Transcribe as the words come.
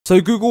So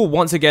Google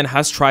once again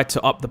has tried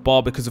to up the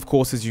bar because, of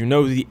course, as you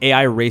know, the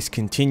AI race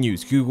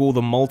continues. Google,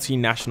 the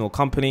multinational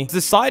company, has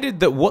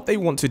decided that what they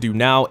want to do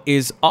now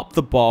is up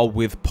the bar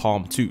with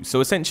PALM-2. So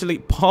essentially,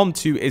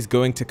 PALM-2 is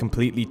going to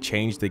completely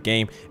change the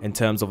game in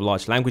terms of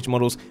large language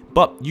models,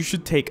 but you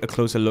should take a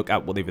closer look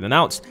at what they've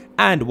announced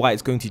and why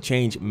it's going to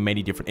change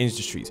many different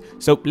industries.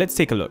 So let's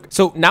take a look.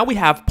 So now we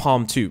have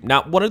PALM-2.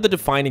 Now, one of the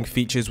defining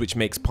features which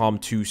makes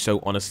PALM-2 so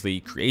honestly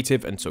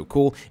creative and so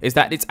cool is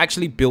that it's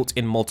actually built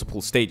in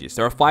multiple stages.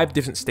 There are 5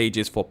 different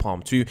stages for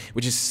PALM-2,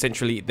 which is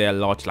essentially their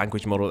large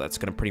language model that's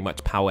going to pretty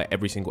much power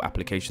every single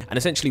application. And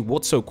essentially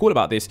what's so cool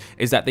about this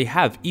is that they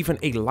have even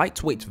a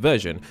lightweight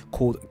version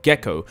called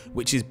Gecko,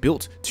 which is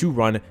built to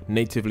run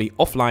natively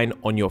offline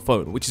on your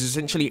phone, which is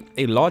essentially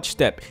a large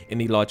step in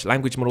the large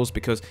language models,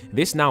 because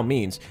this now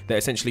means that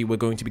essentially we're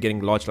going to be getting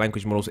large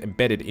language models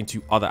embedded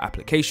into other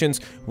applications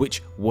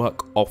which work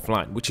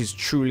offline, which is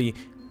truly,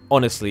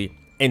 honestly,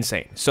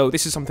 insane. So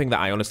this is something that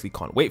I honestly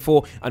can't wait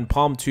for, and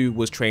PALM-2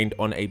 was trained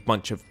on a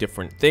bunch of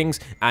different things,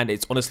 and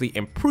it's honestly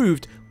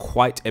improved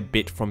quite a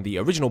bit from the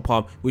original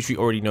PALM, which we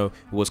already know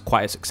was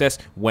quite a success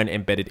when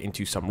embedded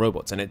into some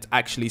robots, and it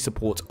actually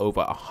supports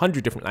over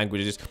 100 different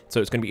languages, so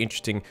it's going to be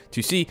interesting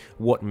to see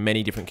what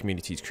many different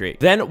communities create.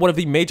 Then one of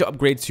the major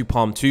upgrades to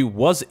PALM-2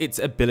 was its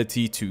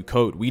ability to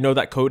code. We know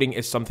that coding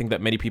is something that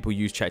many people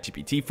use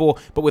ChatGPT for,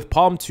 but with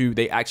PALM-2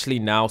 they actually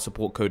now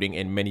support coding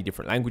in many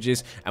different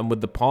languages, and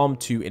with the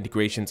PALM-2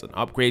 integration and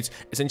upgrades,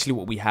 essentially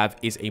what we have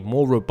is a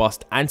more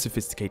robust and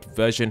sophisticated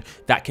version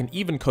that can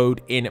even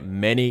code in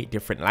many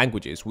different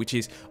languages, which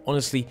is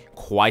honestly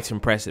quite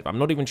impressive. I'm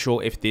not even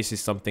sure if this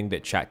is something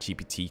that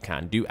ChatGPT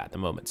can do at the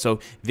moment. So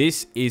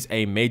this is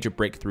a major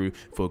breakthrough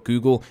for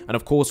Google. And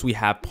of course we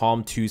have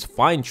PALM-2's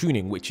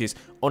fine-tuning, which is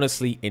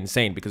honestly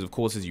insane because, of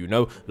course, as you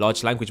know,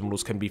 large language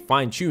models can be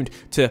fine-tuned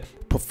to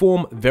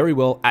perform very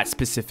well at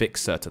specific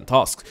certain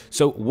tasks.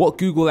 So what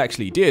Google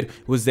actually did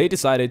was they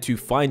decided to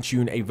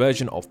fine-tune a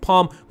version of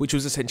PALM which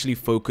was essentially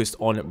focused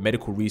on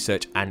medical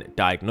research and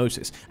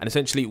diagnosis. And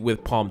essentially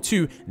with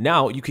PALM-2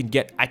 now you can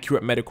get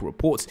accurate medical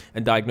reports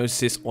and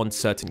diagnosis on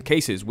certain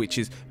cases, which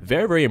is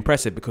very, very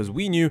impressive because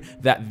we knew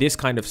that this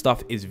kind of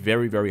stuff is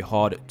very, very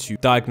hard to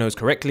diagnose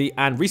correctly,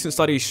 and recent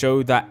studies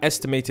show that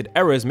estimated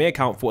errors may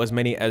account for as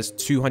many as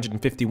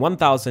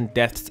 251,000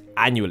 deaths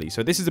annually.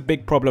 So this is a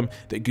big problem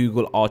that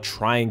Google are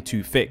trying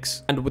to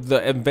fix. And with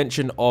the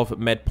invention of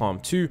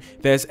MedPalm-2,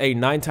 there's a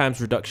 9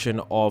 times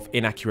reduction of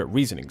inaccurate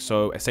reasoning.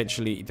 So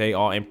essentially they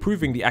are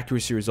improving the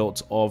accuracy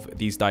results of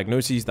these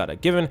diagnoses that are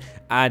given,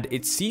 and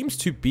it seems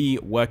to be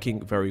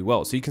working very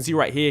well. So you can see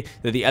right here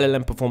that the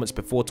LLM performance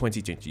before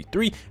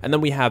 2023, and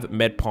then we have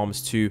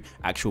MedPalm-2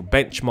 actual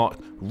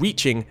benchmark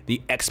reaching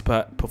the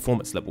expert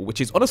performance level,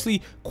 which is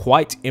honestly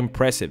quite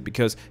impressive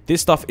because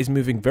this stuff is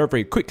moving very,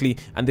 very quickly,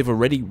 and they've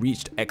already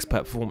reached expert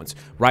performance.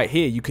 Right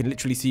here you can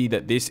literally see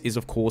that this is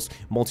of course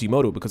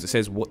multimodal because it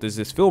says what does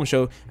this film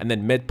show, and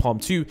then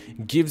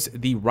MedPalm-2 gives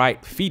the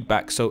right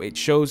feedback, so it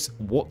shows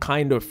what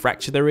kind of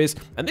fracture there is.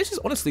 And this is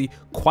honestly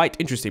quite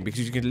interesting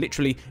because you can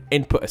literally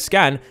input a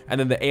scan and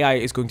then the AI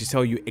is going to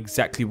tell you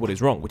exactly what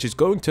is wrong, which is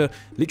going to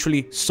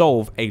literally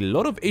solve a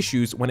lot of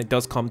issues when it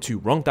does come to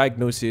wrong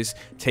diagnosis,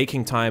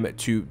 taking time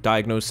to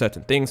diagnose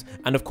certain things,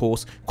 and of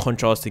course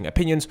contrasting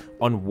opinions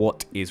on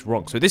what is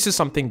wrong. So this is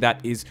something that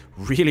is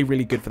really,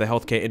 really good for the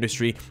healthcare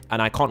industry,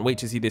 and I can't wait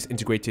to see this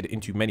integrated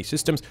into many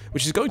systems,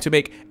 which is going to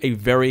make a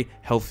very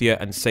healthier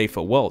and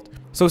safer world.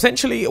 So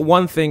essentially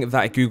one thing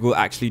that Google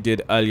actually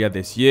did earlier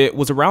this year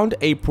was around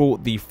April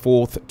the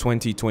 4th,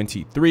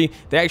 2023,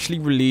 they actually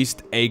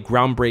released a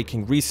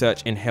groundbreaking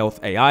research in health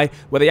AI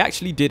where they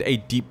actually did a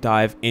deep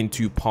dive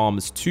into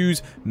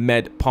PALM-2's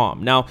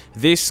MedPalm. Now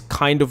this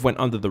kind of went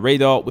under the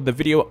radar with the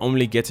video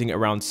only getting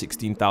around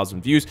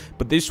 16,000 views,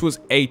 but this was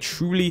a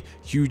truly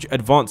huge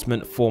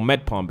advancement for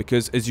MedPalm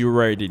because, as you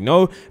already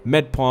know,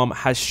 MedPalm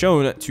has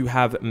shown to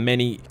have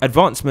many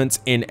advancements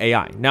in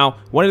AI. Now,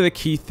 one of the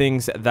key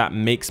things that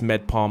makes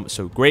MedPalm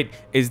so great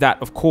is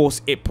that, of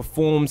course, it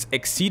performs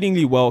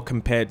exceedingly well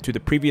compared to the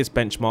previous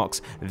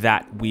benchmarks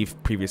that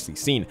we've previously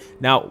seen.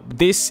 Now,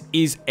 this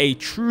is a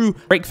true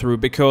breakthrough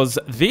because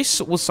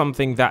this was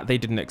something that they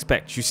didn't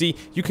expect. You see,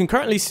 you can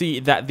currently see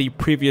that the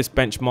previous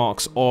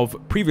benchmarks of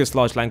previous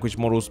large language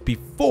models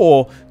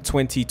before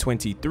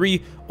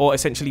 2023, or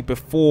essentially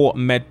before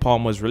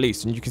MedPalm was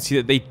released, and you can see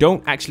that they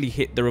don't actually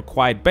hit the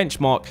required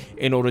benchmark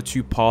in order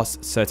to pass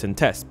certain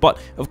tests. But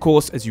of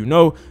course, as you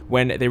know,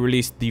 when they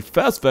released the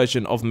first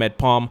version of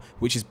MedPalm,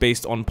 which is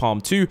based on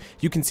PALM-2,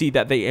 you can see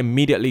that they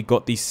immediately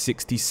got the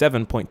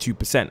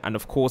 67.2%. And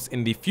of course,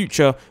 in the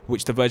future,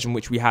 which the version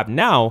which we have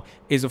now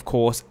is of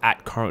course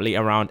at currently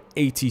around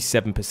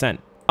 87%.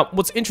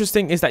 What's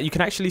interesting is that you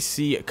can actually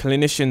see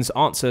clinicians'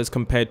 answers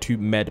compared to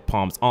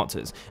MedPalm's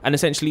answers. And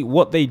essentially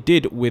what they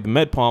did with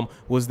MedPalm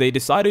was they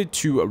decided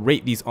to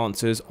rate these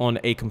answers on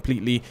a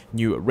completely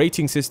new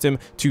rating system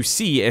to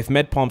see if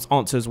MedPalm's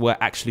answers were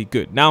actually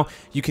good. Now,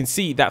 you can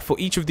see that for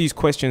each of these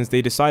questions,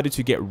 they decided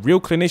to get real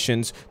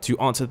clinicians to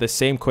answer the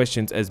same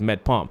questions as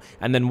MedPalm.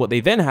 And then what they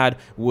then had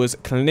was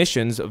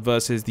clinicians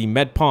versus the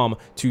MedPalm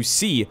to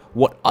see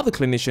what other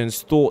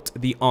clinicians thought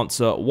the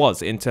answer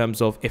was in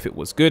terms of if it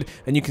was good.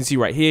 And you can see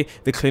right here,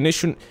 the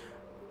clinician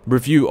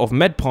review of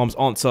MedPalm's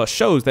answer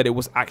shows that it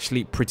was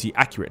actually pretty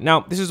accurate. Now,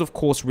 this is of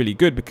course really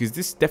good because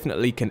this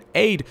definitely can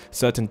aid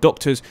certain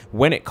doctors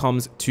when it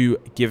comes to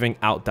giving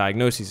out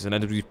diagnoses. And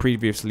as we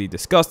previously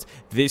discussed,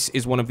 this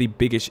is one of the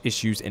biggest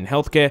issues in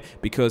healthcare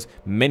because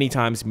many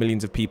times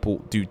millions of people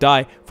do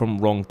die from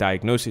wrong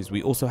diagnoses.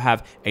 We also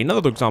have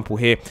another example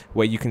here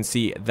where you can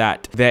see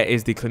that there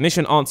is the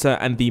clinician answer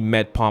and the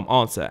MedPalm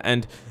answer.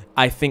 And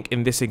I think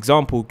in this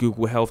example,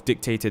 Google Health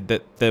dictated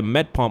that the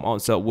MedPalm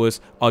answer was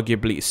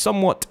arguably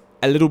somewhat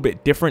a little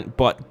bit different,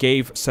 but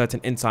gave certain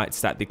insights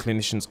that the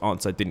clinician's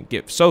answer didn't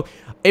give. So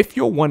if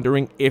you're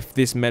wondering if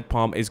this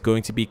MedPalm is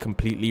going to be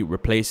completely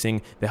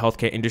replacing the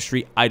healthcare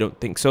industry, I don't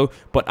think so.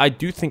 But I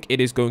do think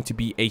it is going to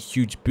be a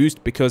huge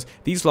boost because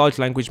these large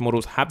language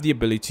models have the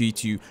ability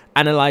to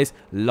analyze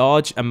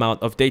large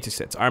amount of data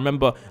sets. I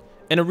remember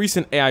in a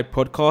recent AI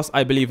podcast,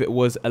 I believe it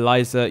was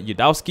Eliza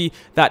Yudowski,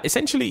 that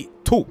essentially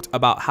talked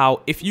about how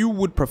if you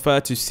would prefer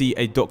to see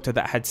a doctor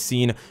that had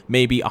seen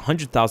maybe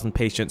 100,000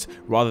 patients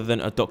rather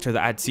than a doctor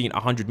that had seen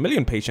 100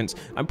 million patients,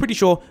 I'm pretty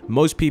sure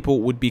most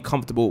people would be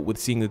comfortable with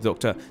seeing the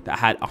doctor that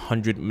had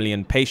 100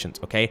 million patients,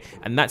 okay?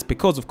 And that's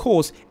because, of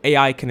course,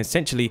 AI can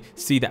essentially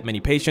see that many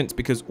patients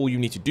because all you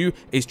need to do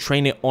is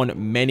train it on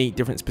many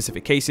different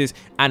specific cases.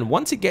 And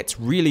once it gets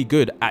really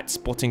good at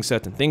spotting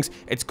certain things,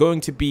 it's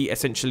going to be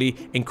essentially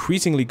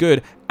increasingly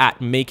good at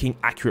making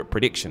accurate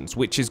predictions,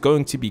 which is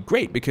going to be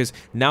great because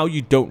now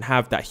you don't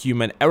have that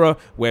human error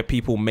where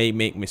people may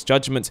make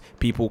misjudgments,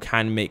 people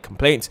can make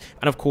complaints,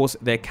 and of course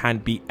there can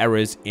be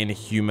errors in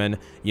human,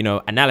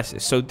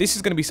 analysis. So this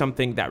is going to be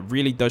something that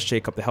really does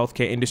shake up the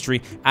healthcare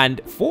industry, and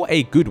for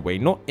a good way,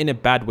 not in a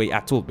bad way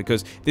at all,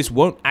 because this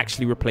won't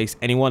actually replace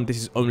anyone. This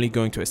is only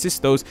going to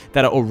assist those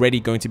that are already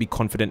going to be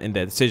confident in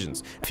their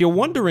decisions. If you're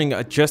wondering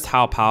just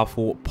how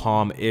powerful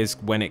Palm is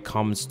when it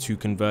comes to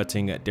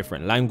converting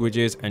different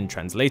languages and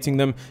translating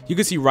them, you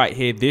can see right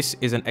here, this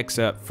is an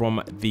excerpt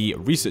from the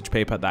research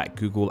paper that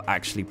Google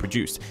actually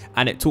produced,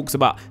 and it talks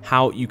about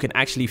how you can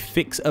actually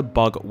fix a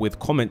bug with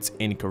comments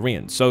in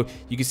Korean. So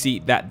you can see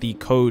that the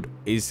code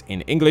is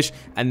in English,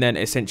 and then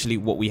essentially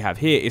what we have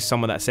here is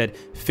someone that said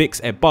fix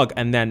a bug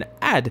and then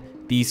add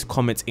these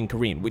comments in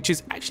Korean, which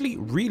is actually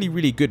really,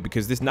 really good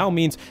because this now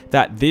means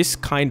that this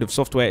kind of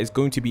software is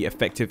going to be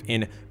effective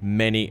in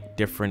many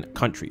different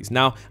countries.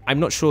 Now, I'm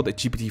not sure that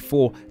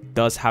GPT-4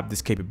 does have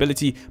this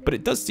capability, but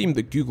it does seem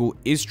that Google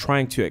is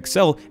trying to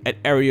excel at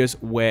areas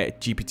where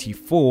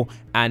GPT-4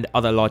 and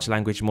other large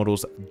language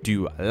models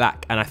do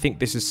lack. And I think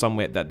this is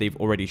somewhere that they've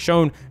already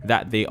shown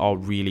that they are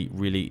really,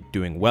 really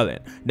doing well in.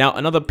 Now,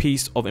 another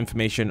piece of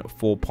information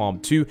for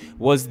PALM-2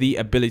 was the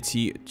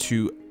ability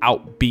to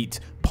outbeat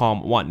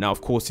PALM-1. Now,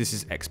 of course, this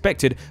is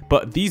expected,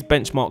 but these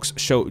benchmarks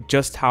show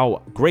just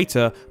how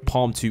greater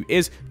PALM-2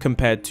 is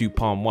compared to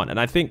PALM-1. And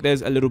I think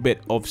there's a little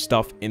bit of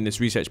stuff in this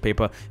research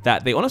paper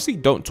that they honestly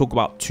don't talk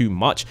about too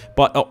much,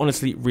 but are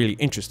honestly really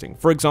interesting.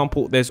 For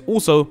example, there's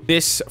also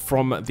this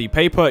from the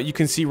paper. You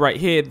can see right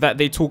here that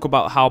they talk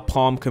about how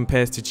Palm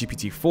compares to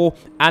GPT-4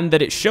 and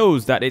that it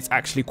shows that it's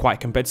actually quite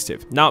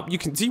competitive. Now, you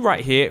can see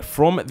right here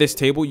from this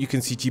table, you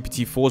can see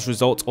GPT-4's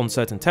results on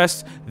certain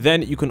tests.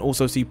 Then you can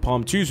also see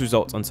PALM-2's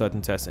results on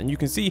certain tests. And you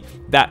can see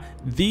that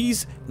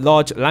these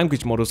large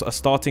language models are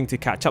starting to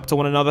catch up to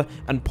one another,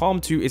 and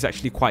PALM-2 is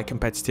actually quite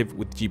competitive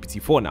with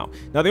GPT-4 now.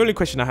 Now, the only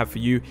question I have for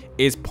you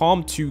is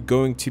PALM-2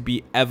 going to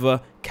be ever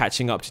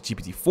catching up to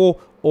GPT-4,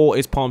 or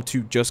is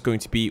PALM-2 just going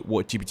to be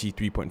what GPT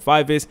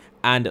 3.5 is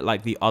and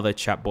like the other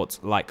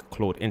chatbots like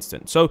Claude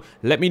Instant? So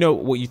let me know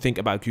what you think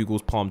about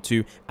Google's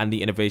PALM-2 and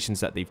the innovations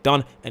that they've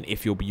done, and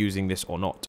if you'll be using this or not.